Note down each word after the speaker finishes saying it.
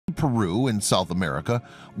Peru and South America,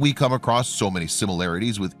 we come across so many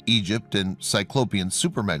similarities with Egypt and Cyclopean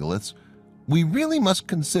supermegaliths, we really must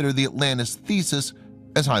consider the Atlantis thesis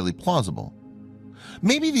as highly plausible.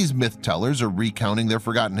 Maybe these myth tellers are recounting their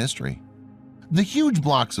forgotten history. The huge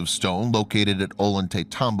blocks of stone located at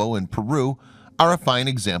Ollantaytambo in Peru are a fine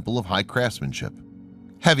example of high craftsmanship,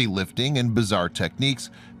 heavy lifting and bizarre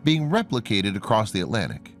techniques being replicated across the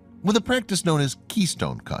Atlantic, with a practice known as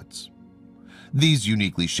keystone cuts. These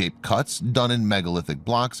uniquely shaped cuts, done in megalithic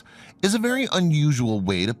blocks, is a very unusual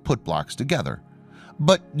way to put blocks together,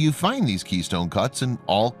 but you find these keystone cuts in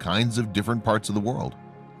all kinds of different parts of the world.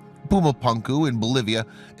 Pumapunku in Bolivia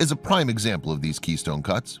is a prime example of these keystone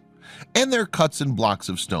cuts, and they're cuts in blocks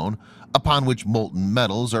of stone upon which molten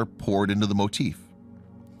metals are poured into the motif.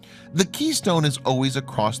 The keystone is always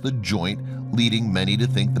across the joint, leading many to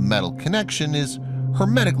think the metal connection is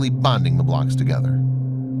hermetically bonding the blocks together.